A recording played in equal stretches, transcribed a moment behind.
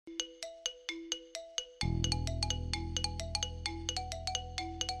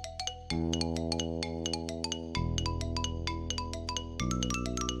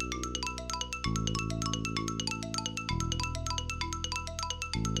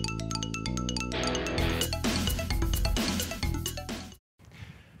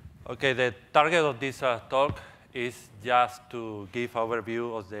Okay, the target of this talk is just to give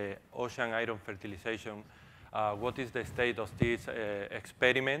overview of the ocean iron fertilization. What is the state of this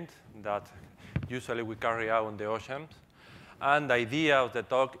experiment that usually we carry out on the oceans? And the idea of the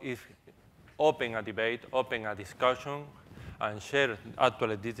talk is open a debate, open a discussion, and share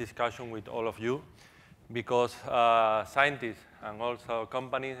actually this discussion with all of you, because scientists and also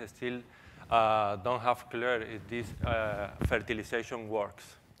companies still don't have clear if this fertilization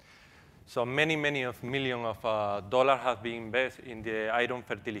works. So many millions of dollars have been invested in the iron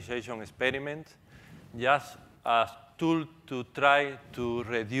fertilization experiment, just as a tool to try to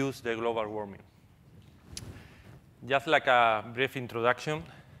reduce the global warming. Just like a brief introduction,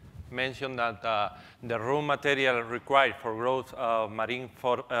 mention that the raw material required for growth of marine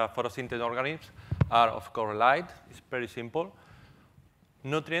photosynthetic organisms are, of course, light. It's very simple.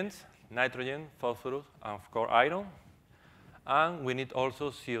 Nutrients, nitrogen, phosphorus, and of course, iron. And we need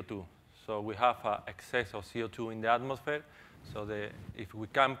also CO2. So we have excess of CO2 in the atmosphere. So if we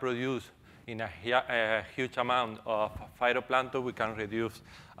can produce in a huge amount of phytoplankton, we can reduce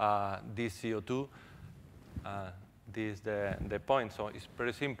this CO2. This is the point. So it's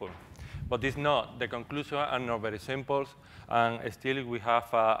pretty simple. But it's not. The conclusions are not very simple. And still, we have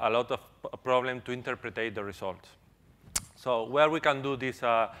a lot of problems to interpret the results. So where we can do this,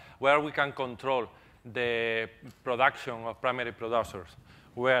 where we can control the production of primary producers,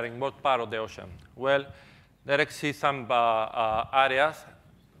 where in what part of the ocean? Well, there exist some areas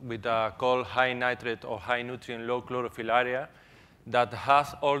with called high nitrate or high nutrient, low chlorophyll area that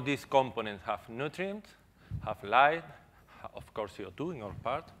has all these components, have nutrients, have light, of course CO2 in all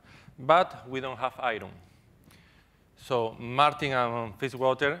parts, but we don't have iron. So Martin and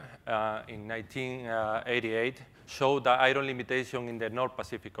Fitzwater in 1988 showed the iron limitation in the North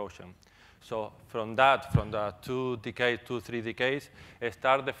Pacific Ocean. So from the 2, 3 decades,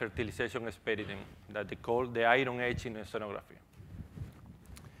 start the fertilization experiment that they call the iron age in oceanography.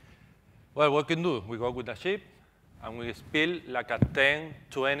 Well, what can do? We go with a ship, and we spill like a 10,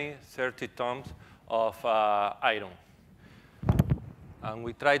 20, 30 tons of iron. And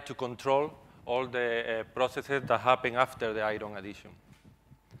we try to control all the processes that happen after the iron addition.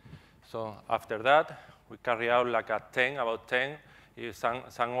 So after that, we carry out like a 10, about 10,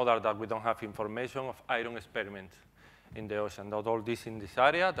 some other that we don't have information of iron experiments in the ocean. Not all this in this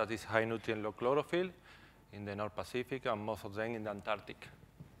area, that is high nutrient, low chlorophyll, in the North Pacific, and most of them in the Antarctic.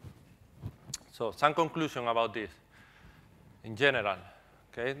 So some conclusion about this. In general,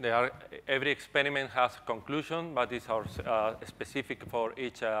 okay, every experiment has a conclusion, but it's specific for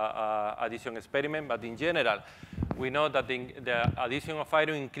each addition experiment. But in general, we know that the addition of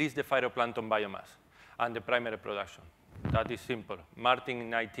iron increased the phytoplankton biomass and the primary production. That is simple. Martin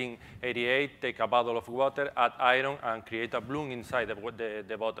in 1988 take a bottle of water, add iron, and create a bloom inside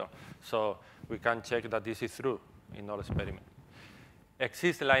the bottle. So we can check that this is true in all experiments.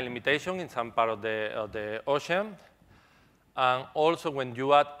 Exists light limitation in some part of the ocean. And also, when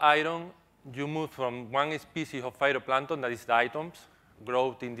you add iron, you move from one species of phytoplankton, that is the items,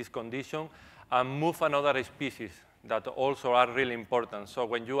 growth in this condition, and move another species that also are really important. So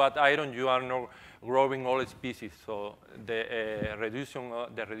when you add iron, you are not growing all species. So the reducing of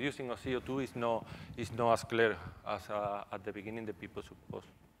CO2 is not as clear as at the beginning the people suppose.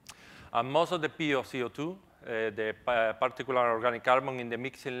 And most of the P of CO2, the particular organic carbon in the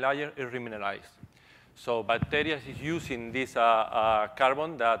mixing layer, is remineralized. So bacteria is using this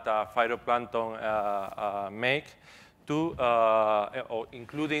carbon that phytoplankton make to,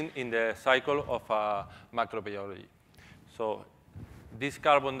 including in the cycle of macrobiology. So this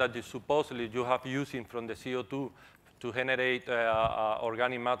carbon that you supposedly you have using from the CO2 to generate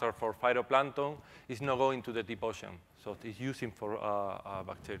organic matter for phytoplankton is not going to the deep ocean. So it's using for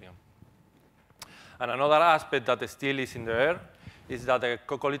bacteria. And another aspect that still is in the air is that the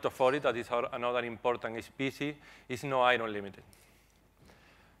coccolithophorids, that is another important species, is no iron limited.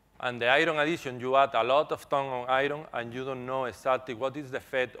 And the iron addition, you add a lot of tons of iron, and you don't know exactly what is the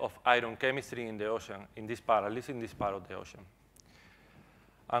effect of iron chemistry in the ocean, in this part, at least in this part of the ocean.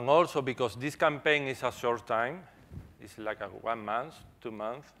 And also because this campaign is a short time, it's like 1 month, 2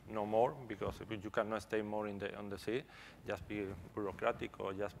 months, no more, because you cannot stay more on the sea, just be bureaucratic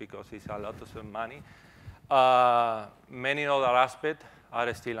or just because it's a lot of money. Many other aspects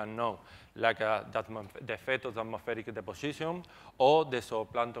are still unknown, like the effect of the atmospheric deposition or the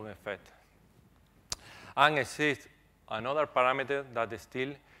zooplankton effect. And exists another parameter that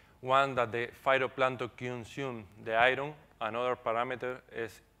still one that the phytoplankton consume the iron, another parameter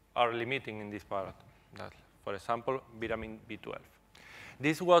are limiting in this part. That, for example, vitamin B12.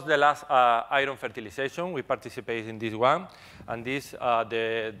 This was the last iron fertilization. We participated in this one. And this,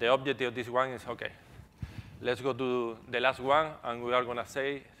 the objective of this one is, OK, let's go to the last one, and we are going to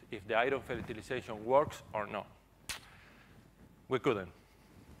say if the iron fertilization works or not. We couldn't.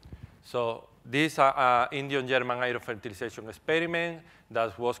 So this Indian-German iron fertilization experiment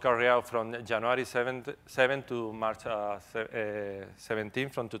that was carried out from January 7 to March 17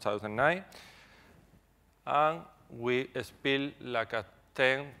 from 2009. And we spilled like a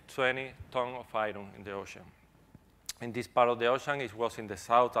 10, 20 tons of iron in the ocean. In this part of the ocean, it was in the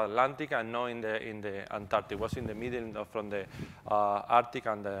South Atlantic and not in the Antarctic. It was in the middle from the Arctic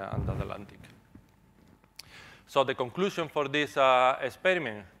and the Atlantic. So the conclusion for this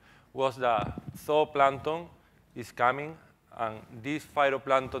experiment was that zooplankton is coming, and this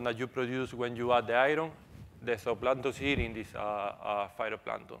phytoplankton that you produce when you add the iron, the zooplankton is eating this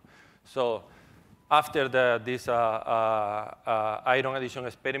phytoplankton. So after this iron addition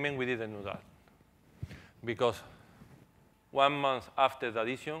experiment, we didn't know that. Because 1 month after the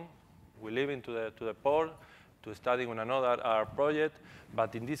addition, we leave into the port to study on another project.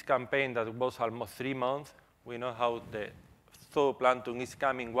 But in this campaign that was almost 3 months, we know how the zooplankton is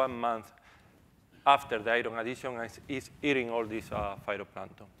coming 1 month after the iron addition and is eating all this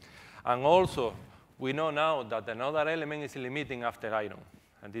phytoplankton. And also, we know now that another element is limiting after iron.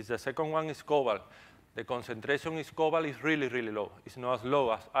 And the second one is cobalt. The concentration of cobalt is really, really low. It's not as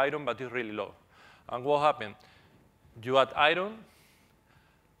low as iron, but it's really low. And what happened? You add iron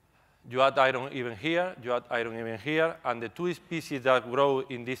even here, you add iron even here, and the two species that grow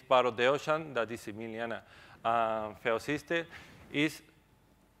in this part of the ocean, that is Emiliana and Phaeocyste, is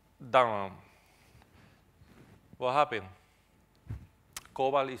down. What happened?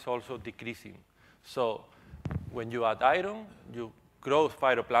 Cobalt is also decreasing. So when you add iron, you grow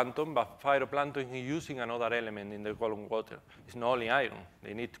phytoplankton, but phytoplankton is using another element in the column water. It's not only iron.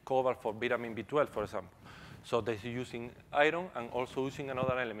 They need cobalt for vitamin B12, for example. So they're using iron and also using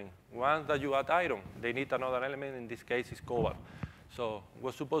another element. Once that you add iron, they need another element. In this case, it's cobalt. So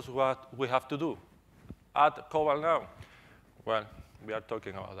what's supposed what we have to do? Add cobalt now? Well, we are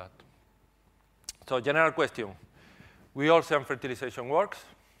talking about that. So general question. We ocean fertilization works.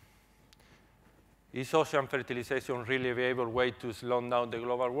 Is ocean fertilization really a viable way to slow down the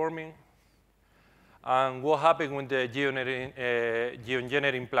global warming? And what happened when the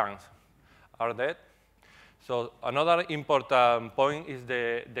geoengineering plants are dead? So another important point is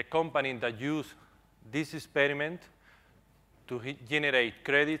the company that use this experiment to generate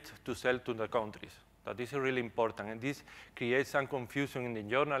credit to sell to the countries. That is really important. And this creates some confusion in the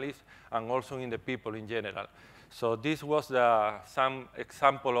journalists and also in the people in general. So this was some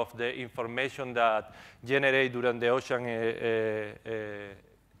example of the information that generated during the ocean,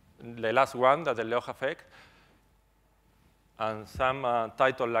 the last one, that the Leoch effect, and some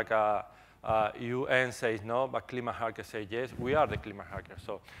title like UN says no, but climate hackers say yes. We are the climate hackers.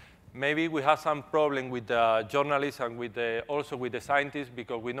 So maybe we have some problem with the journalists and with also with the scientists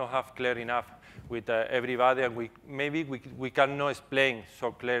because we don't have clear enough with everybody, and maybe we cannot explain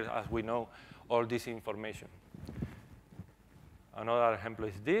so clear as we know all this information. Another example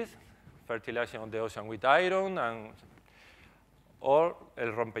is this, fertilization of the ocean with iron, or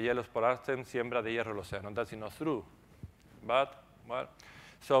el rompehielos por Artem, siembra de hierro el océano. That's not true. But, well,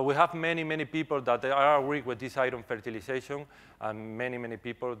 so we have many, many people that are weak with this iron fertilization, and many, many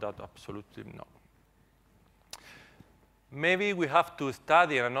people that absolutely no. Maybe we have to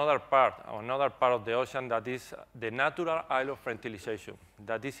study another part of the ocean that is the natural iron fertilization,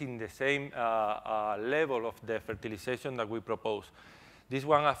 that is in the same level of the fertilization that we propose. This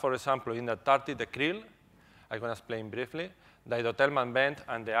one, for example, in the Antarctic, the krill, I'm going to explain briefly, the hydrothermal vent,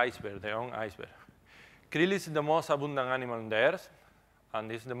 and the iceberg, the own iceberg. Krill is the most abundant animal on the Earth, and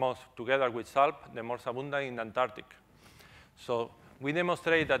is the most, together with salt, the most abundant in the Antarctic. So we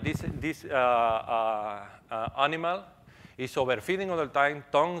demonstrate that this animal is overfeeding all the time.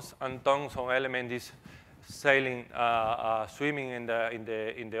 Tons and tons of elements is sailing, swimming in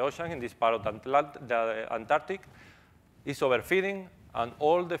the ocean in this part of the Antarctic. It's overfeeding, and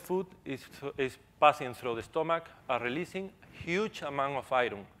all the food is passing through the stomach, releasing huge amount of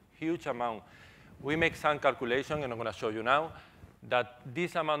iron, huge amount. We make some calculation, and I'm going to show you now, that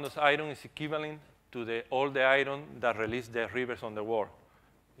this amount of iron is equivalent to all the iron that release the rivers on the world,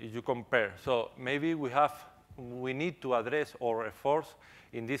 if you compare. So maybe we need to address our efforts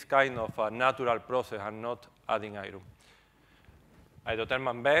in this kind of natural process and not adding iron.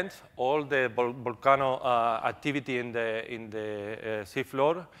 hydrothermal vents, all the volcano activity in the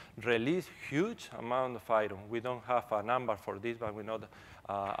seafloor release huge amount of iron. We don't have a number for this, but we know that,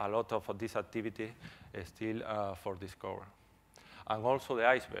 a lot of this activity is still for discover. And also the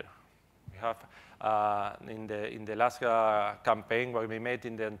iceberg. We have in the last campaign where we made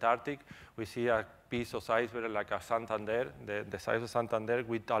in the Antarctic, we see a piece of iceberg like a Santander, the size of Santander,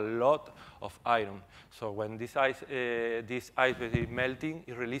 with a lot of iron. So when this iceberg is melting,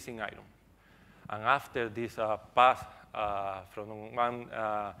 it's releasing iron. And after this pass from one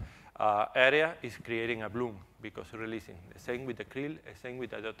area, it's creating a bloom because it's releasing. The same with the krill, the same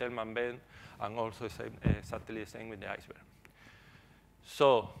with the hydrothermal vent, and also exactly the same with the iceberg.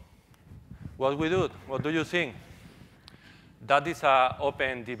 So what we do? What do you think? That is an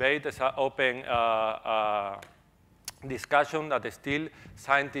open debate. It's an open discussion that still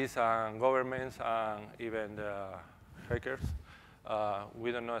scientists and governments and even the hackers,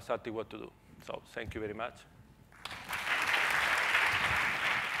 we don't know exactly what to do. So thank you very much.